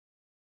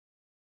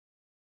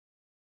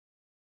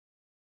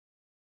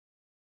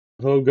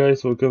Hello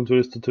guys, welcome to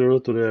this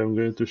tutorial. Today I'm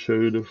going to show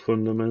you the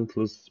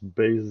fundamentals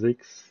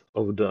basics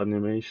of the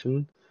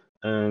animation,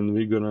 and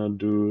we're gonna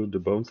do the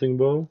bouncing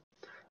ball,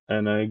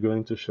 and I'm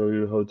going to show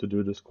you how to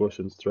do the squash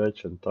and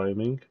stretch and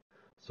timing.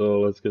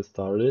 So let's get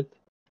started.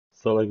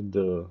 Select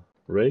the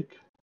rake,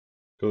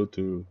 go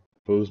to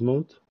pose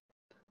mode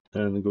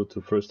and go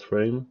to first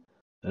frame,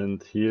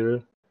 and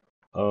here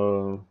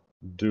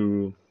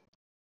do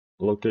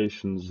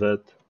location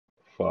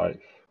Z5.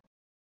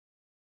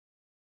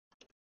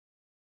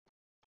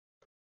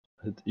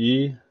 Hit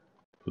E,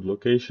 put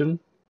location.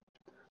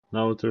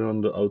 Now turn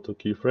on the auto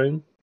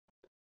keyframe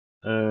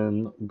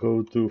and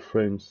go to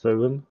frame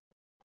 7.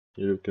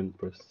 Here you can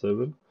press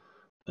 7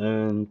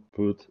 and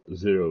put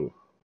 0,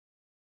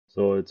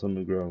 so it's on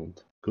the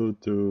ground. Go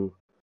to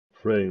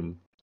frame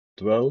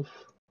 12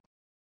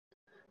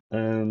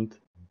 and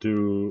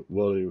do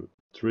value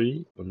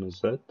 3 on the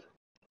Z.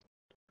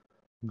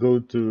 Go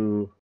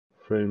to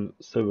frame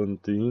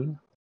 17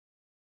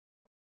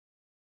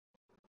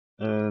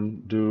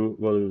 and do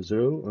value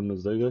 0 on the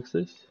Z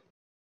axis.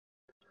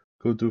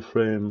 Go to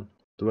frame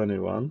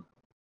 21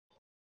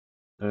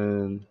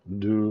 and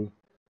do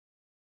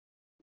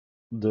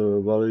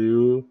the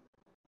value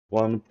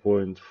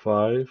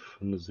 1.5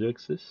 on the Z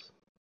axis.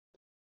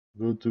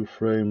 Go to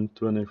frame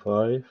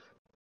 25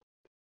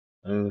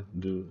 and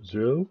do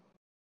 0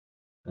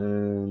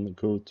 and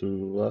go to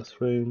last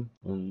frame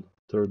on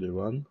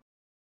 31.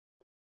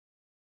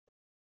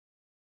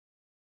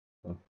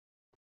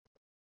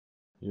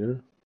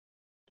 Here.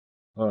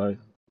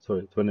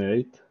 Sorry,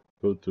 28.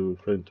 Go to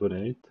frame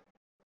 28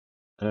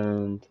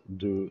 and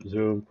do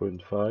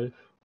 0.5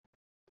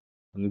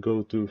 and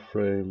go to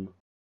frame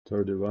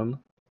 31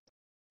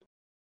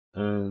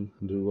 and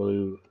do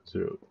value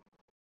 0.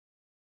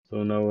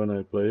 So now when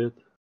I play it,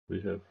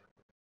 we have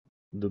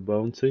the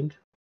bouncing,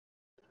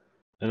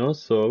 and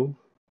also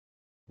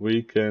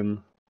we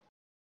can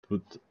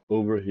put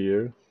over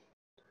here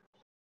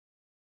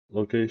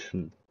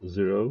location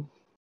 0,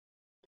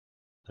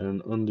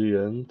 and on the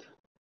end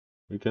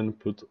we can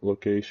put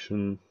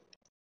location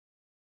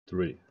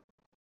 3.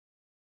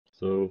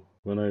 So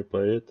when I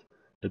play it,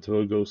 it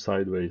will go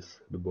sideways,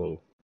 the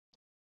ball.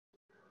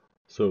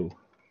 So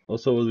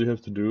also what we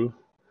have to do,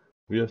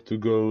 we have to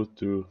go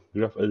to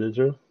graph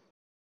editor,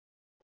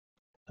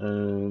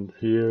 and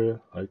here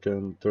I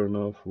can turn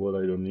off what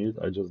I don't need.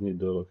 I just need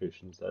the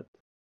location set,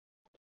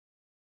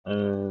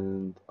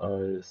 and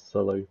I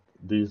select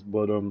these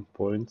bottom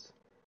points,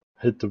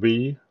 hit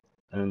V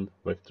and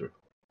vector.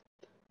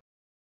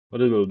 What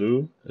it will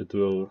do, it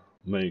will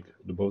make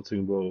the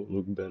bouncing ball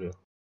look better.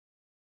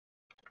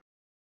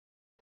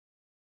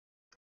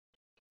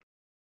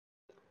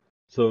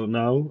 So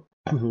now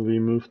we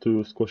move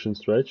to squash and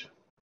stretch.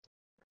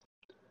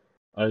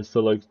 I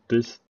select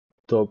this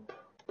top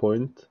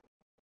point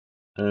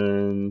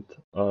and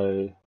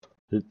I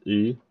hit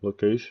E,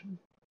 location,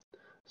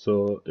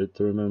 so it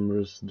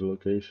remembers the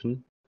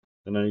location,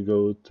 and I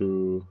go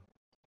to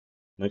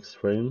next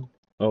frame.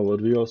 Oh,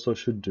 what we also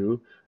should do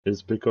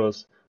is,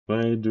 because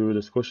when I do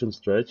the squash and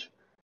stretch,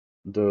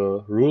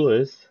 the rule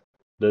is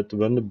that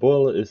when the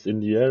ball is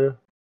in the air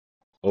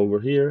over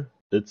here,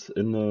 it's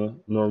in a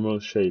normal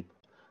shape.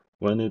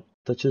 When it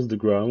touches the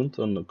ground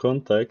on the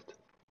contact,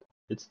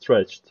 it's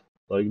stretched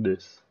like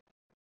this.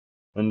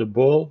 When the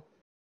ball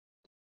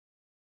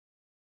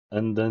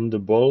and then the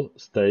ball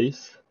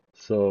stays,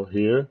 so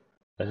here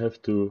I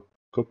have to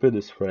copy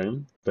this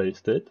frame,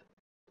 paste it,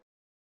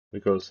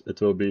 because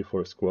it will be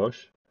for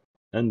squash,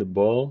 and the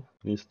ball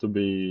needs to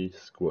be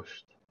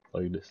squashed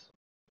like this.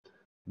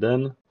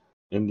 Then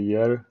in the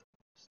air,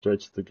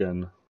 stretched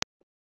again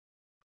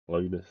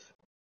like this.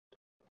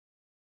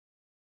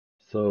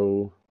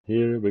 So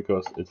here,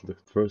 because it's the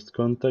first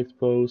contact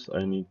pose,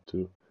 I need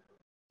to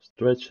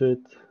stretch it,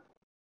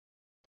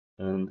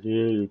 and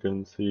here you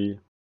can see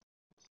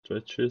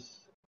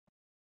stretches.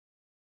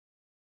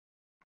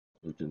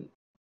 We can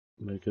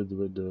make it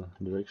with the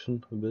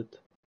direction a bit,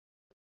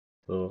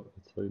 so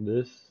it's like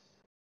this,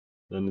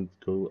 then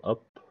it go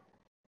up,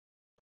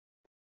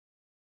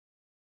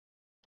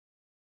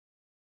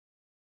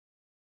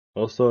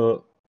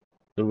 also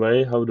the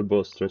way how the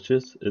ball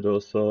stretches, it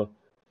also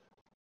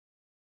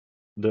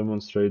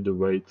demonstrate the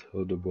weight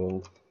of the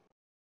ball.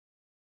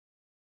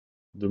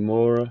 The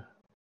more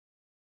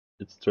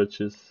it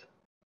stretches,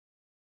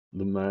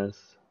 the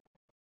mass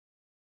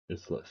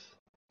is less.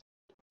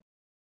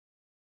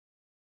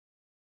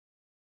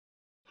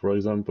 For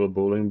example, a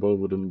bowling ball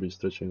wouldn't be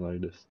stretching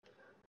like this.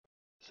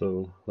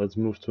 So let's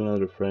move to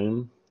another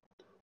frame.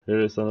 Here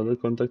is another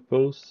contact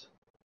pose.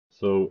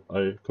 So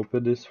I copy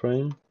this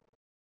frame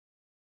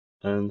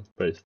and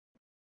paste.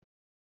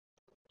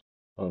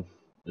 Oh,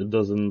 it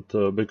doesn't,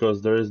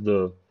 because there is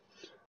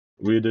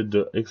we did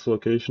the X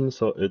location,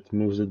 so it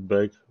moves it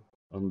back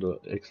on the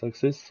X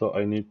axis. So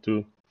I need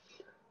to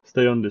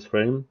stay on this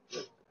frame,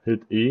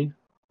 hit E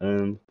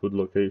and put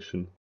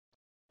location.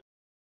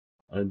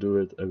 I do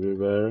it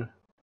everywhere.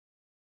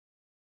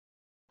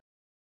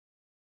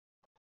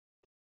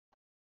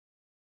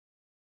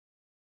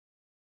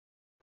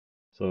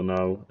 So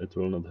now it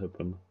will not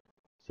happen.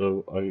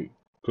 So I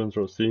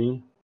Control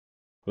C,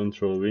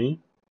 Control V.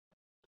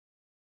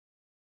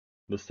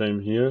 The same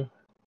here,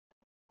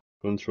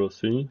 Control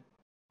C,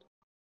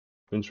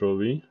 Control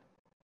V.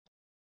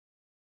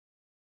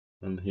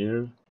 And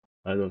here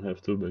I don't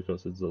have to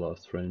because it's the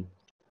last frame.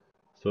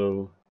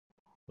 So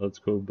let's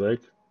go back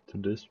to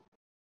this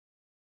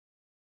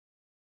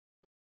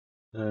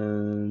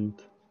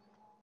and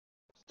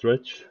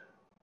stretch,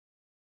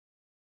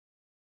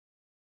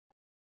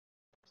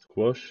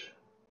 squash,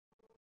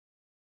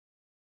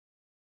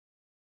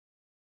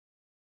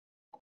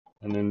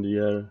 and in the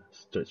air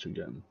stretch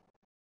again.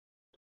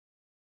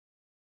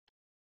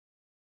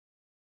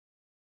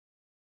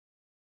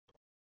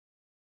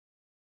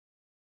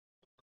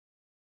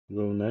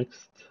 Go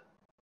next.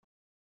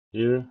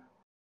 Here,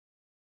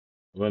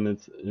 when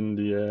it's in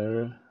the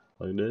air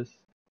like this,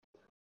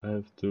 I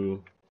have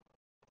to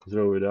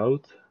throw it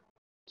out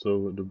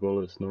so the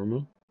ball is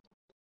normal.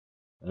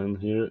 And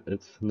here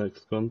it's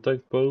next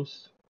contact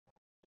pose,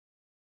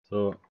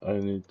 so I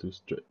need to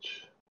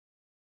stretch.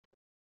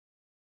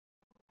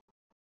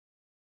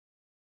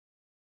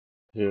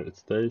 Here it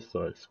stays,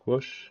 so I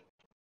squash.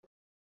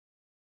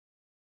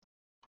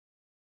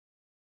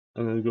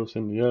 And it goes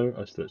in the air,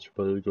 I stretch,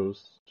 but it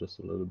goes just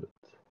a little bit.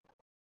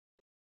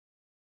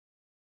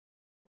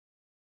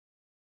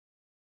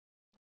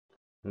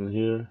 And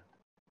here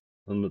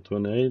on the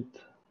 28,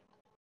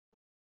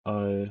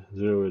 I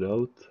zero it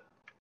out,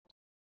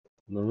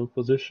 normal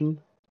position.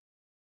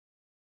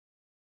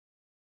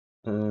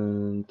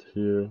 And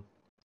here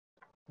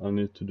I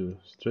need to do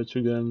stretch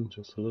again,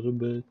 just a little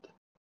bit.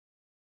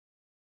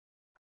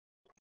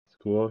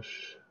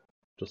 Squash,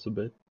 just a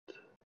bit.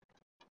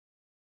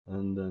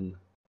 And then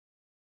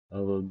I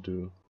will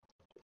do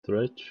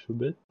stretch a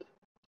bit.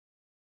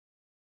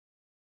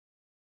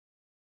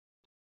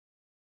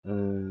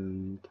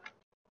 And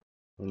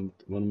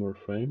one more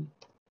frame.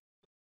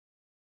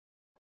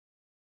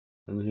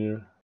 And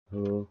here I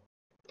will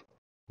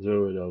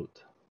zero it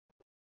out.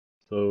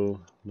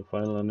 So the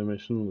final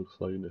animation looks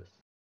like this.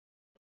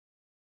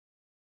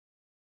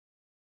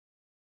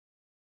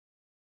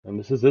 And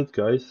this is it,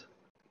 guys.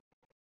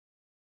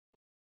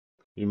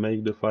 You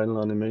make the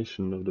final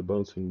animation of the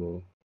bouncing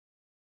ball.